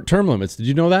like term limits. Did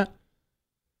you know that?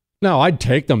 No, I'd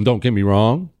take them, don't get me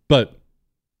wrong. But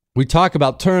we talk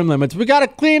about term limits. We got to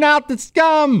clean out the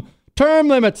scum. Term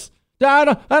limits. I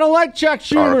don't like Chuck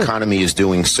Schumer. Our economy is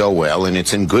doing so well, and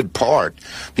it's in good part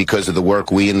because of the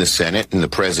work we in the Senate and the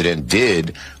president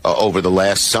did over the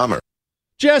last summer.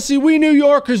 Jesse, we New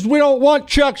Yorkers, we don't want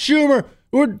Chuck Schumer.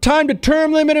 We're time to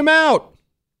term limit him out.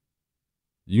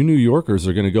 You New Yorkers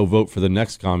are going to go vote for the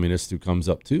next communist who comes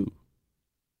up too.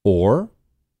 or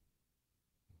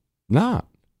not.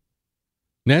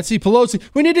 Nancy Pelosi.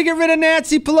 We need to get rid of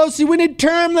Nancy Pelosi. We need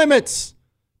term limits.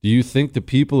 Do you think the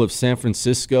people of San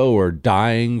Francisco are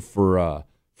dying for a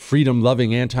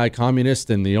freedom-loving anti-communist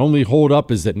and the only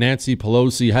holdup is that Nancy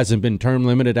Pelosi hasn't been term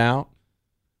limited out?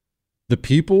 The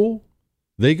people,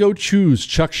 they go choose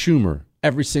Chuck Schumer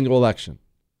every single election.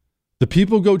 The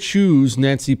people go choose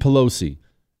Nancy Pelosi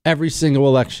every single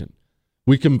election.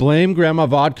 We can blame Grandma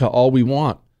Vodka all we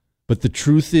want, but the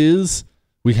truth is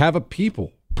we have a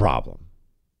people problem.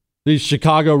 These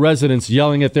Chicago residents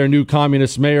yelling at their new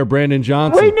communist mayor, Brandon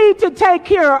Johnson. We need to take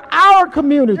care of our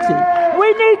community.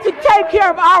 We need to take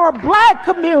care of our black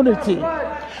community.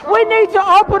 We need to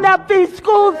open up these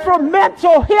schools for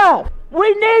mental health.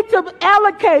 We need to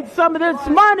allocate some of this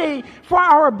money for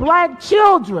our black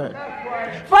children,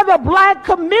 for the black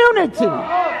community.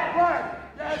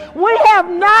 We have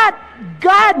not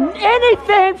gotten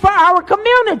anything for our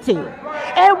community.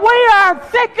 And we are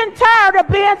sick and tired of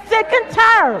being sick and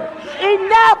tired.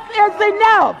 Enough is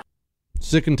enough.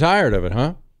 Sick and tired of it,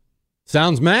 huh?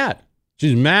 Sounds mad.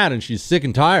 She's mad and she's sick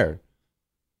and tired.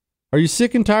 Are you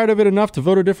sick and tired of it enough to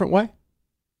vote a different way?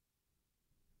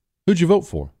 Who'd you vote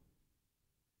for?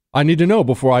 I need to know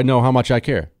before I know how much I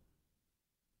care.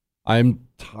 I'm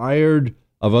tired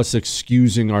of us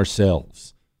excusing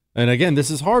ourselves. And again, this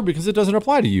is hard because it doesn't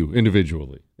apply to you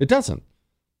individually. It doesn't.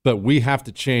 But we have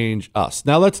to change us.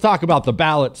 Now let's talk about the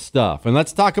ballot stuff, and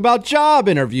let's talk about job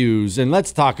interviews, and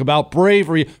let's talk about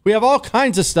bravery. We have all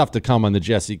kinds of stuff to come on the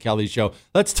Jesse Kelly Show.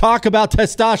 Let's talk about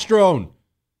testosterone.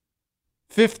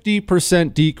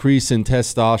 50% decrease in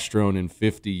testosterone in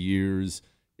 50 years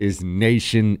is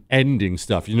nation-ending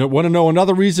stuff. You want to know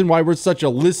another reason why we're such a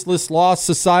listless, lost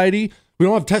society? We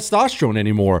don't have testosterone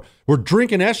anymore. We're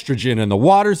drinking estrogen in the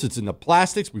waters. It's in the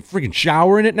plastics. We freaking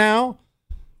shower in it now.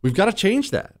 We've got to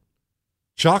change that.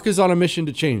 Chalk is on a mission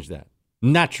to change that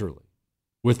naturally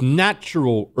with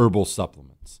natural herbal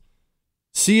supplements.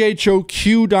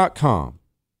 CHOQ.com.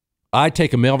 I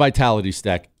take a male vitality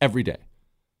stack every day.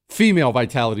 Female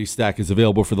vitality stack is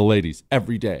available for the ladies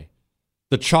every day.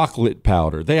 The chocolate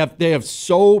powder. They have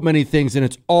so many things and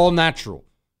it's all natural.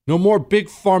 No more big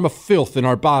pharma filth in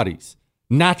our bodies.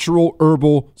 Natural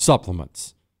herbal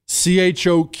supplements.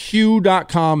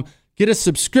 CHOQ.com. Get a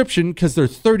subscription because they're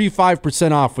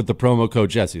 35% off with the promo code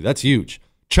Jesse. That's huge.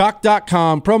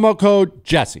 Chalk.com, promo code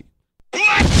Jesse.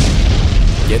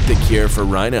 Get the cure for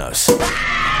rhinos.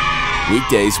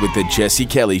 Weekdays with the Jesse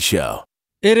Kelly Show.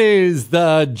 It is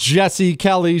the Jesse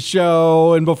Kelly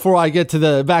Show, and before I get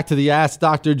to back to the Ask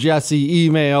Dr. Jesse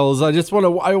emails, I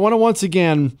want to once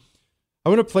again, I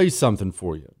want to play something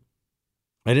for you.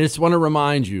 I just want to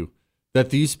remind you that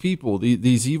these people,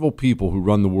 these evil people who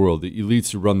run the world, the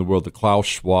elites who run the world, the Klaus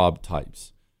Schwab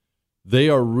types, they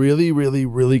are really, really,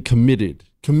 really committed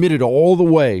all the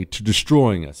way to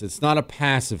destroying us. It's not a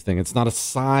passive thing. It's not a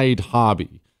side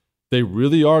hobby. They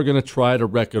really are going to try to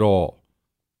wreck it all.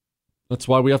 That's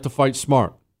why we have to fight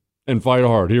smart and fight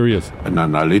hard. Here he is. An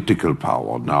analytical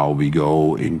power. Now we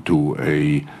go into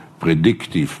a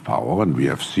predictive power, and we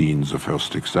have seen the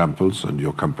first examples, and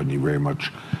your company very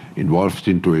much involved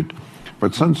into it.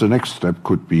 But then the next step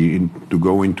could be to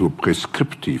go into a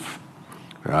prescriptive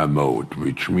mode,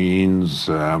 which means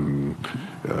you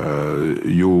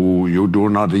do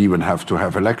not even have to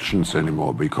have elections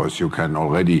anymore because you can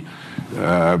already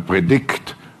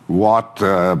predict,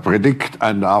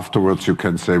 and afterwards you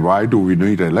can say, why do we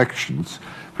need elections?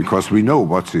 Because we know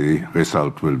what the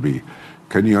result will be.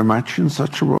 Can you imagine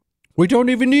such a world? We don't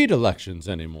even need elections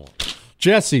anymore.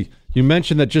 Jesse, you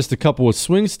mentioned that just a couple of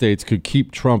swing states could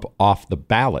keep Trump off the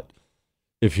ballot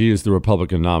if he is the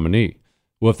Republican nominee.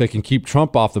 Well, if they can keep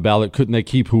Trump off the ballot, couldn't they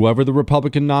keep whoever the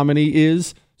Republican nominee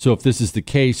is? So if this is the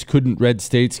case, couldn't red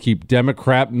states keep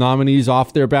Democrat nominees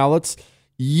off their ballots?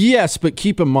 Yes, but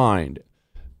keep in mind,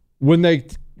 when they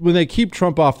keep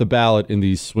Trump off the ballot in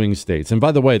these swing states, and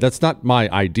by the way, that's not my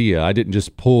idea. I didn't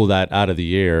just pull that out of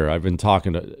the air. I've been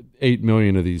talking to 8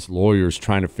 million of these lawyers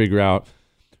trying to figure out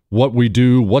what we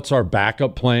do, what's our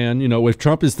backup plan. You know, if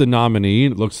Trump is the nominee,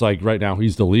 it looks like right now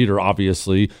he's the leader,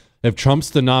 obviously. If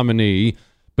Trump's the nominee,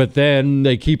 but then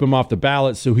they keep him off the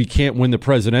ballot so he can't win the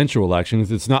presidential election.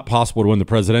 It's not possible to win the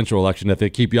presidential election if they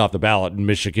keep you off the ballot in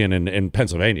Michigan and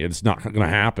Pennsylvania. It's not going to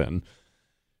happen.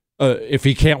 If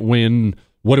he can't win,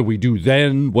 what do we do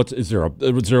then? Is there a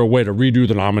way to redo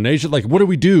the nomination? Like, what do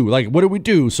we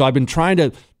do? So I've been trying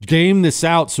to game this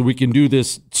out so we can do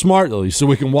this smartly, so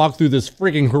we can walk through this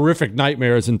freaking horrific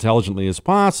nightmare as intelligently as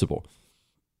possible.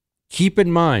 Keep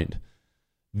in mind,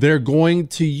 they're going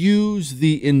to use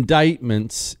the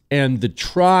indictments and the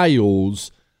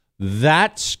trials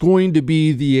That's going to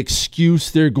be the excuse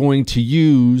they're going to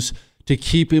use to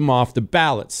keep him off the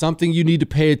ballot. Something you need to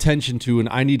pay attention to, and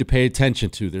I need to pay attention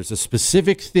to. There's a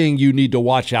specific thing you need to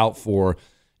watch out for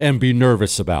and be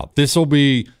nervous about. This will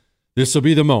be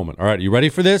the moment. All right, you ready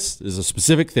for this? There's a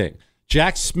specific thing.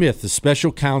 Jack Smith, the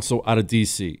special counsel out of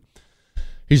D.C.,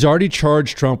 he's already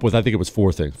charged Trump with, I think it was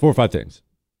 4 or 5 things.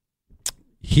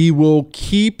 He will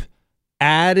keep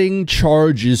adding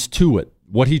charges to it.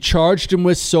 What he charged him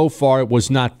with so far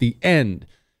was not the end.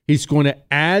 He's going to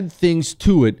add things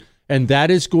to it, and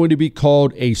that is going to be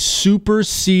called a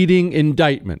superseding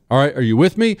indictment. All right, are you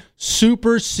with me?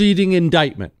 Superseding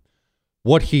indictment.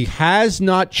 What he has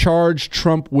not charged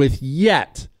Trump with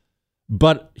yet,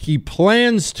 but he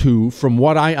plans to, from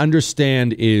what I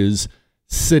understand, is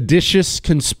seditious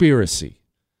conspiracy.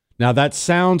 Now, that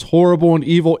sounds horrible and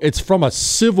evil. It's from a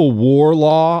Civil War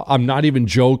law. I'm not even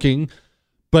joking.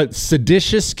 But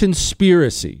seditious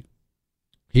conspiracy.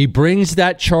 He brings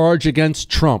that charge against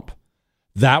Trump.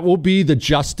 That will be the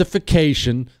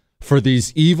justification for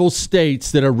these evil states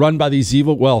that are run by these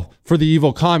for the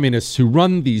evil communists who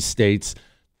run these states.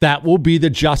 That will be the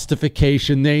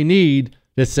justification they need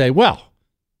to say, well,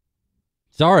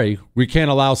 sorry, we can't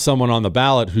allow someone on the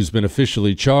ballot who's been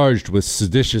officially charged with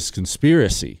seditious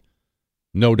conspiracy.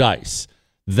 No dice.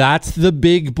 That's the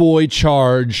big boy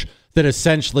charge that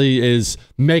essentially is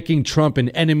making Trump an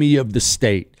enemy of the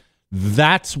state.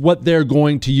 That's what they're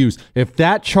going to use. If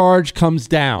that charge comes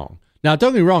down, now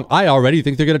don't get me wrong, I already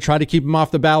think they're going to try to keep him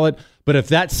off the ballot, but if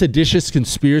that seditious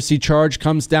conspiracy charge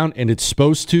comes down, and it's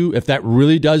supposed to, if that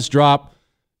really does drop,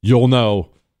 you'll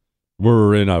know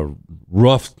we're in a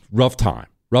rough time.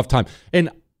 And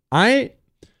I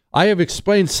have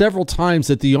explained several times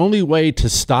that the only way to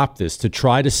stop this, to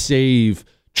try to save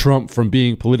Trump from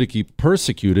being politically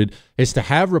persecuted, is to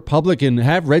have red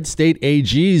state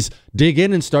AGs dig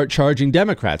in and start charging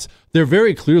Democrats. They're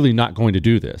very clearly not going to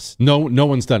do this. No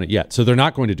one's done it yet, so they're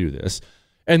not going to do this.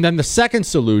 And then the second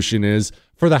solution is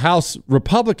for the House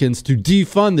Republicans to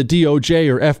defund the DOJ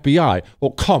or FBI.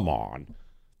 Well, come on.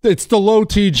 It's the low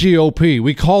T GOP.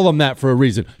 We call them that for a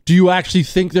reason. Do you actually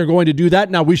think they're going to do that?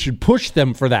 Now, we should push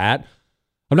them for that.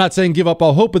 I'm not saying give up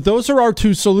all hope, but those are our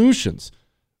 2 solutions.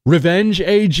 Revenge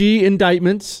AG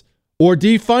indictments or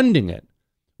defunding it.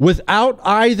 Without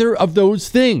either of those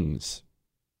things,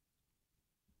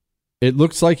 it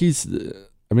looks like it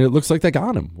looks like they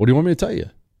got him. What do you want me to tell you?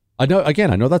 I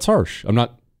know that's harsh. I'm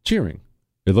not cheering.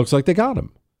 It looks like they got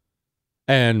him.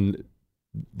 And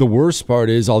the worst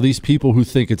part is all these people who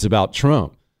think it's about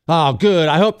Trump. Oh, good.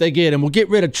 I hope they get him. We'll get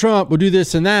rid of Trump. We'll do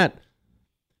this and that.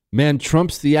 Man,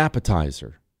 Trump's the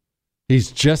appetizer.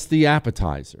 He's just the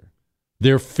appetizer.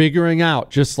 They're figuring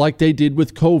out, just like they did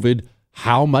with COVID,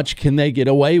 how much can they get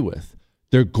away with.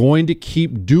 They're going to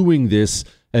keep doing this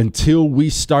until we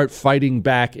start fighting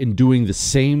back and doing the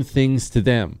same things to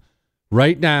them.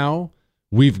 Right now,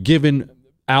 we've given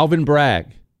Alvin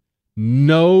Bragg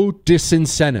no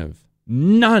disincentive.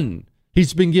 None.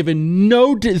 He's been given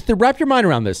wrap your mind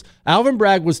around this. Alvin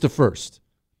Bragg was the first.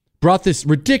 Brought this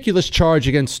ridiculous charge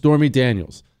against Stormy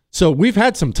Daniels. So we've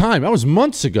had some time. That was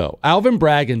months ago. Alvin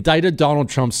Bragg indicted Donald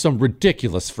Trump, some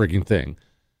ridiculous frigging thing.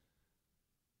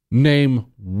 Name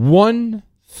one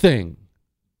thing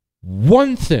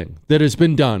that has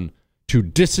been done to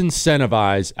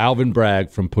disincentivize Alvin Bragg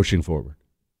from pushing forward.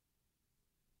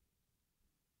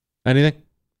 Anything?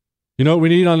 You know what we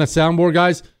need on the soundboard,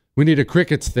 guys? We need a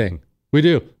crickets thing. We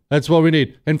do. That's what we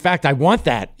need. In fact, I want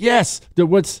that. Yes.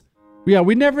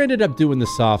 We never ended up doing the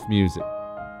soft music.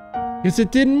 Because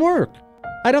it didn't work.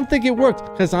 I don't think it worked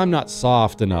because I'm not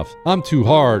soft enough. I'm too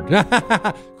hard.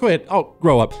 Quit. Oh,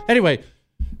 grow up. Anyway,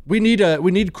 we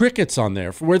need crickets on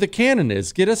there for where the cannon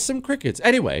is. Get us some crickets.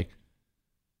 Anyway,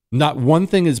 not one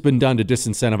thing has been done to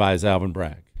disincentivize Alvin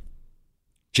Bragg,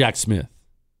 Jack Smith,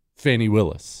 Fani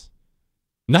Willis.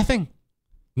 Nothing.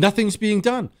 Nothing's being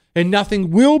done. And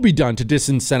nothing will be done to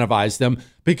disincentivize them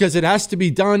because it has to be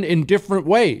done in different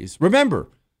ways. Remember,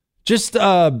 just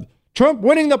Trump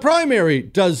winning the primary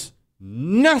does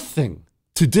nothing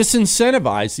to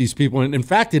disincentivize these people. And in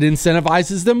fact, it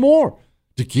incentivizes them more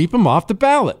to keep them off the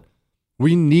ballot.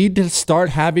 We need to start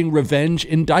having revenge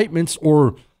indictments,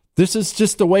 or this is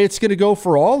just the way it's going to go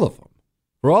for all of them.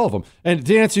 For all of them. And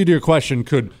to answer your question,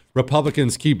 could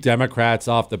Republicans keep Democrats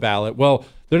off the ballot? Well,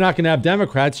 they're not going to have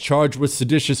Democrats charged with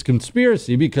seditious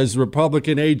conspiracy because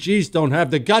Republican AGs don't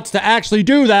have the guts to actually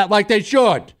do that like they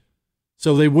should.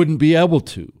 So they wouldn't be able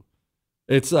to.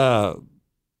 It's an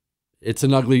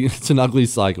ugly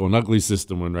cycle, an ugly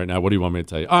system right now. What do you want me to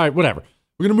tell you? All right, whatever.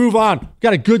 We're going to move on.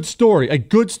 Got a good story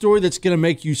that's going to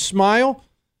make you smile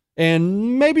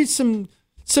and maybe some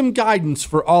some guidance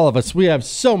for all of us. We have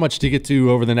so much to get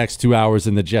to over the next 2 hours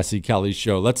in the Jesse Kelly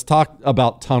Show. Let's talk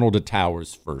about Tunnel to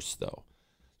Towers first, though.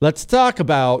 Let's talk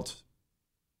about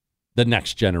the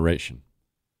next generation.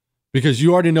 Because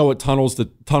you already know what Tunnel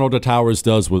to Towers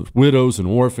does with widows and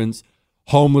orphans,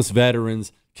 homeless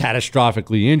veterans,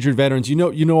 catastrophically injured veterans. You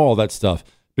know all that stuff.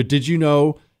 But did you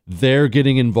know they're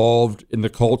getting involved in the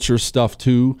culture stuff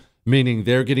too? Meaning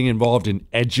they're getting involved in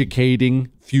educating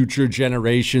future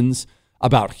generations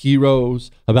about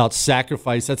heroes, about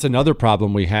sacrifice. That's another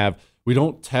problem we have. We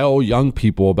don't tell young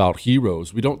people about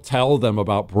heroes. We don't tell them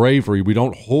about bravery. We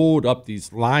don't hold up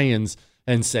these lions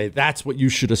and say, that's what you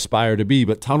should aspire to be.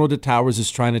 But Tunnel to Towers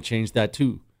is trying to change that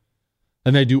too.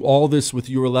 And they do all this with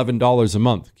your $11 a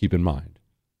month, keep in mind.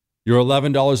 Your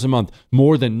 $11 a month,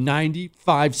 more than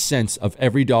 95 cents of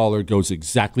every dollar goes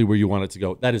exactly where you want it to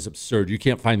go. That is absurd. You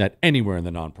can't find that anywhere in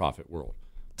the nonprofit world.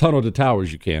 Tunnel to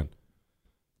Towers, you can.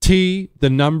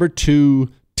 T2T.org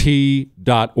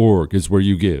is where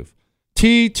you give.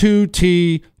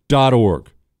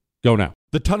 T2T.org. Go now.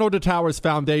 The Tunnel to Towers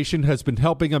Foundation has been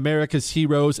helping America's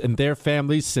heroes and their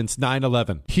families since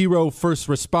 9/11. Hero first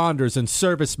responders and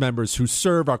service members who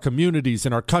serve our communities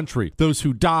and our country. Those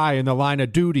who die in the line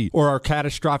of duty or are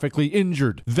catastrophically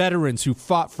injured. Veterans who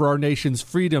fought for our nation's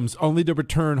freedoms only to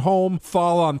return home,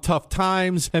 fall on tough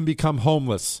times, and become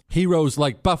homeless. Heroes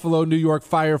like Buffalo, New York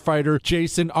firefighter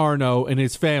Jason Arno and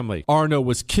his family. Arno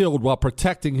was killed while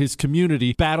protecting his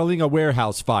community, battling a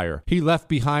warehouse fire. He left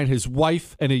behind his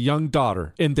wife and a young daughter.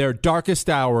 In their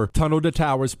darkest hour, Tunnel to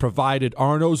Towers provided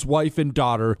Arno's wife and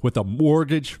daughter with a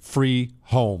mortgage-free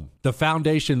home. The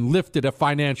foundation lifted a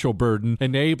financial burden,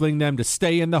 enabling them to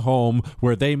stay in the home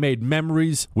where they made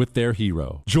memories with their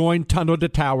hero. Join Tunnel to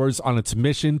Towers on its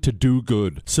mission to do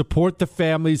good. Support the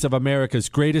families of America's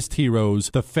greatest heroes,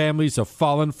 the families of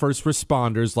fallen first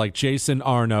responders like Jason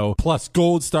Arno, plus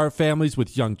Gold Star families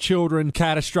with young children,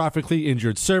 catastrophically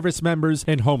injured service members,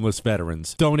 and homeless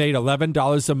veterans. Donate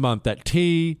 $11 a month at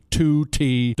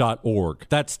T2T.org.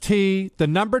 That's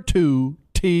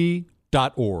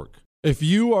T2T.org. If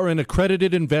you are an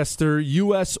accredited investor,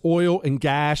 U.S. oil and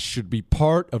gas should be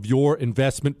part of your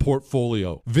investment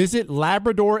portfolio. Visit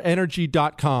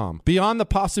LabradorEnergy.com. Beyond the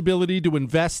possibility to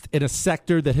invest in a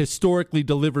sector that historically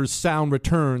delivers sound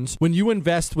returns, when you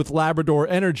invest with Labrador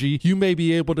Energy, you may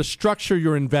be able to structure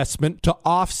your investment to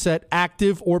offset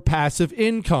active or passive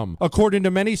income. According to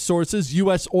many sources,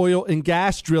 U.S. oil and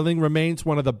gas drilling remains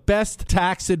one of the best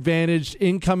tax-advantaged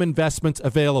income investments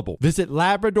available. Visit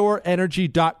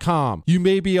LabradorEnergy.com. You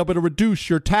may be able to reduce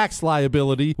your tax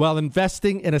liability while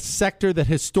investing in a sector that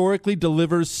historically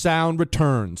delivers sound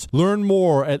returns. Learn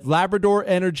more at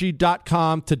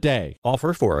LabradorEnergy.com today.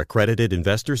 Offer for accredited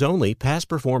investors only. Past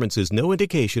performance is no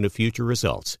indication of future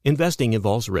results. Investing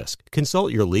involves risk.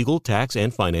 Consult your legal, tax,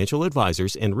 and financial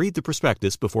advisors and read the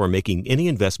prospectus before making any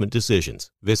investment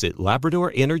decisions. Visit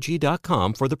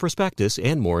LabradorEnergy.com for the prospectus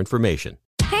and more information.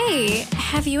 Hey,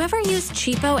 have you ever used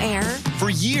Cheapo Air? For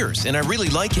years, and I really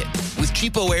like it. With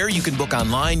Cheapo Air, you can book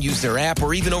online, use their app,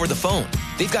 or even over the phone.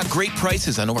 They've got great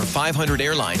prices on over 500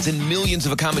 airlines and millions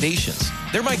of accommodations.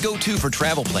 They're my go-to for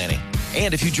travel planning.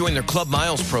 And if you join their Club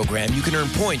Miles program, you can earn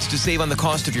points to save on the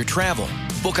cost of your travel.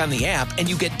 Book on the app, and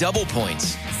you get double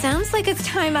points. Sounds like it's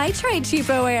time I tried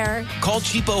Cheapo Air. Call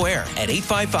Cheapo Air at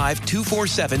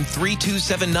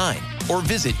 855-247-3279 or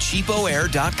visit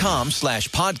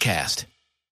cheapoair.com/podcast.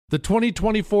 The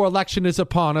 2024 election is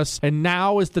upon us, and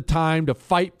now is the time to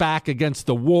fight back against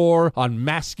the war on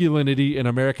masculinity in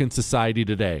American society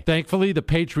today. Thankfully, the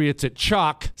patriots at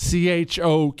CHOQ,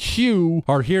 C-H-O-Q,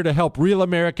 are here to help real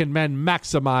American men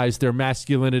maximize their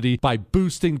masculinity by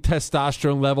boosting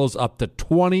testosterone levels up to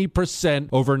 20%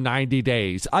 over 90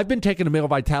 days. I've been taking a male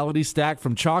vitality stack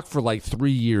from CHOQ for like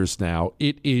 3 years now.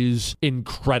 It is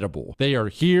incredible. They are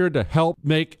here to help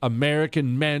make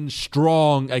American men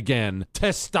strong again.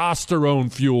 Testosterone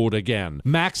fueled again.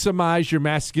 Maximize your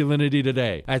masculinity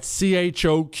today at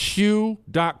CHOQ.com.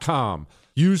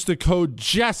 Use the code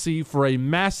Jesse for a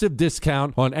massive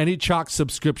discount on any CHOQ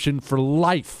subscription for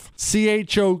life.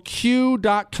 CHOQ.com,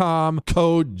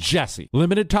 code Jesse.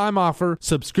 Limited time offer.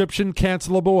 Subscription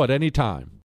cancelable at any time.